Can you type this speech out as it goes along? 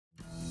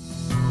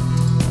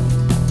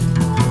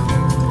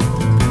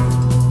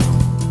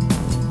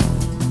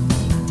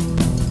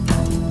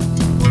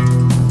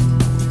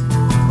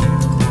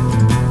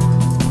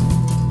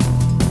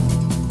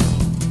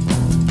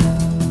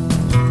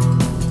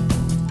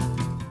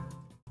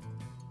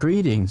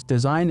Greetings,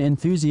 design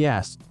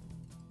enthusiasts!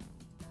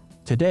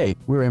 Today,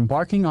 we're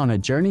embarking on a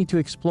journey to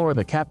explore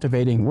the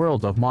captivating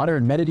world of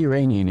modern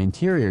Mediterranean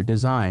interior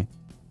design.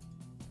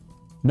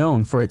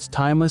 Known for its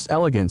timeless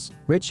elegance,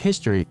 rich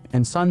history,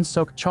 and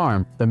sun-soaked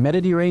charm, the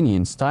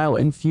Mediterranean style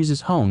infuses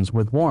homes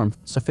with warmth,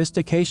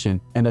 sophistication,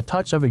 and a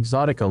touch of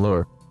exotic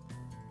allure.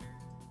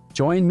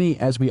 Join me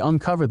as we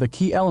uncover the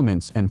key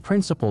elements and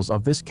principles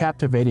of this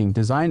captivating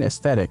design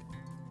aesthetic.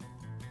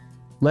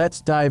 Let's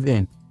dive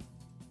in.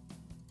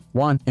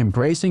 1.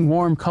 Embracing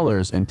warm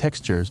colors and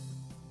textures.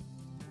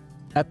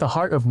 At the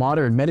heart of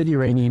modern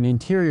Mediterranean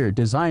interior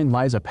design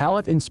lies a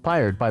palette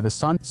inspired by the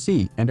sun,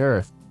 sea, and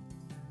earth.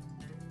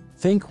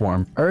 Think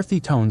warm, earthy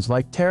tones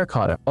like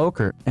terracotta,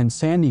 ochre, and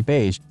sandy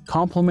beige,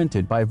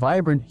 complemented by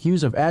vibrant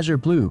hues of azure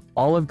blue,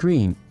 olive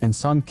green, and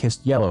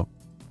sun-kissed yellow.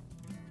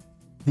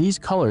 These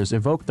colors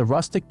evoke the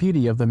rustic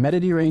beauty of the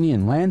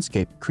Mediterranean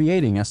landscape,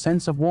 creating a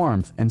sense of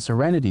warmth and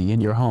serenity in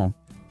your home.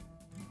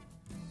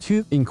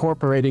 2.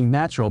 Incorporating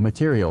natural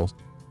materials.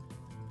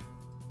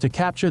 To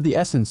capture the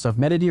essence of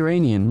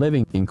Mediterranean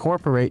living,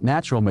 incorporate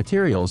natural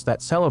materials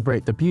that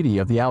celebrate the beauty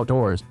of the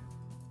outdoors.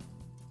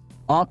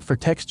 Opt for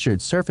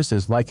textured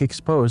surfaces like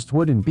exposed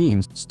wooden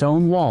beams,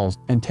 stone walls,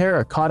 and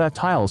terracotta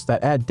tiles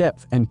that add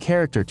depth and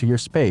character to your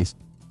space.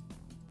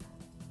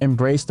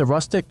 Embrace the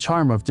rustic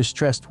charm of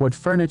distressed wood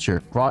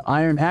furniture, wrought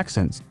iron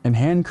accents, and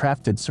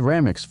handcrafted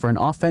ceramics for an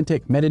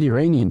authentic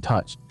Mediterranean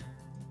touch.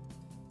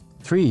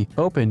 3.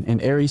 Open and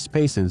airy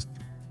spaces.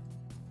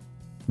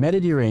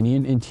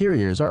 Mediterranean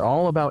interiors are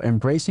all about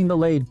embracing the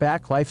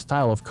laid-back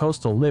lifestyle of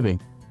coastal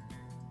living.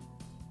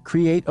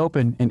 Create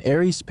open and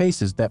airy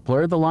spaces that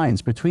blur the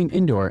lines between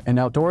indoor and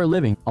outdoor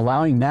living,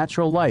 allowing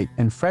natural light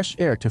and fresh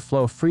air to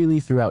flow freely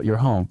throughout your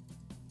home.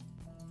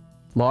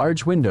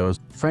 Large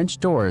windows, French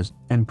doors,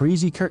 and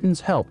breezy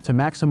curtains help to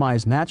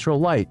maximize natural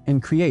light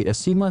and create a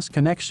seamless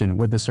connection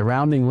with the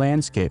surrounding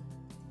landscape.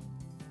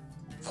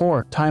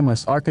 4.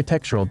 Timeless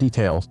architectural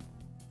details.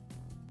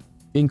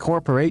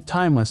 Incorporate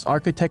timeless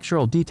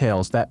architectural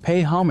details that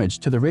pay homage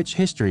to the rich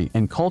history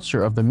and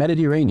culture of the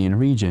Mediterranean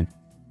region.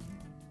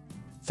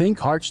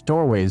 Think arched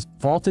doorways,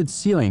 vaulted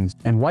ceilings,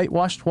 and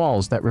whitewashed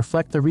walls that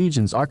reflect the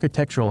region's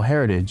architectural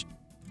heritage.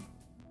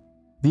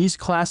 These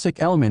classic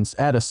elements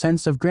add a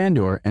sense of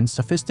grandeur and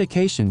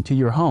sophistication to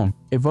your home,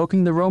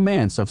 evoking the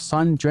romance of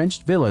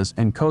sun-drenched villas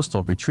and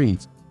coastal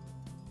retreats.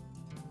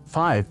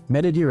 5.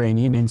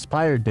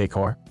 Mediterranean-inspired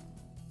decor.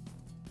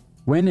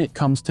 When it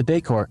comes to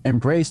decor,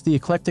 embrace the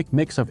eclectic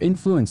mix of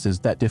influences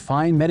that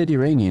define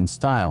Mediterranean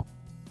style.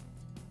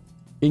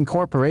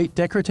 Incorporate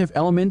decorative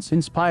elements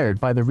inspired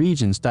by the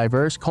region's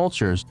diverse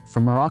cultures,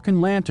 from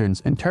Moroccan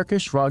lanterns and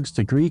Turkish rugs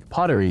to Greek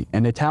pottery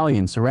and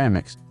Italian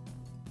ceramics.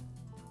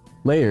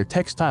 Layer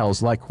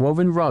textiles like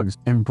woven rugs,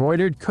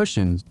 embroidered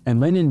cushions, and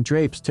linen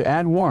drapes to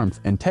add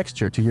warmth and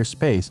texture to your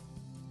space.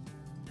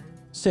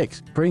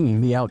 6. Bringing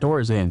the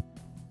outdoors in.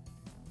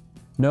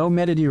 No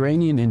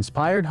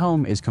Mediterranean-inspired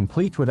home is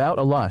complete without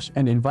a lush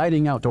and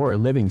inviting outdoor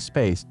living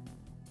space.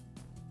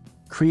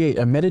 Create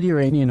a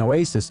Mediterranean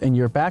oasis in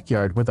your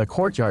backyard with a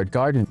courtyard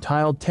garden,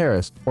 tiled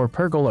terrace, or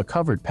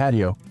pergola-covered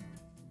patio.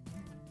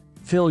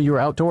 Fill your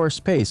outdoor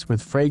space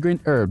with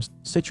fragrant herbs,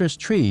 citrus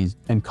trees,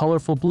 and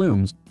colorful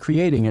blooms,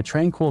 creating a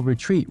tranquil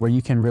retreat where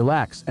you can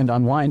relax and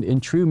unwind in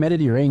true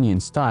Mediterranean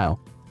style.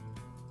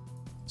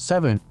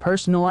 7.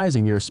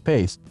 Personalizing your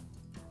space.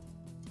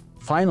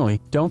 Finally,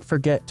 don't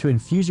forget to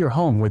infuse your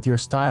home with your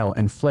style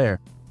and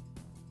flair.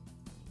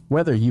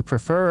 Whether you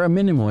prefer a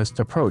minimalist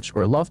approach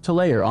or love to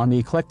layer on the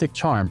eclectic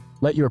charm,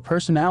 let your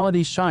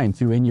personality shine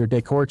through in your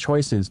decor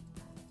choices.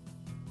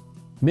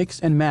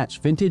 Mix and match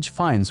vintage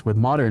finds with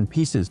modern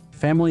pieces,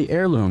 family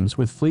heirlooms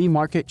with flea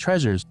market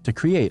treasures to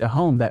create a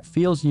home that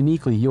feels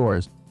uniquely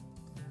yours.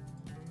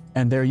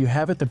 And there you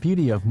have it, the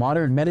beauty of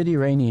modern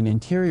Mediterranean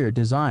interior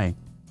design.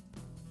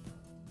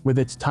 With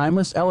its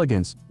timeless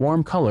elegance,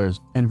 warm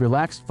colors, and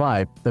relaxed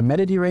vibe, the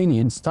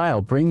Mediterranean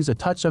style brings a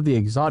touch of the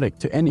exotic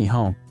to any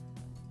home.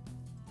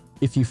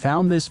 If you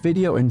found this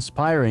video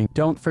inspiring,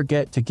 don't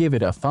forget to give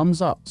it a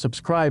thumbs up,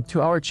 subscribe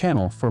to our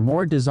channel for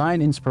more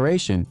design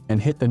inspiration,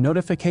 and hit the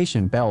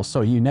notification bell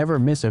so you never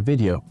miss a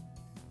video.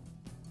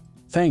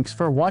 Thanks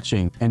for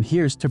watching, and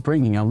here's to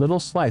bringing a little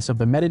slice of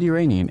the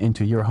Mediterranean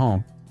into your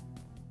home.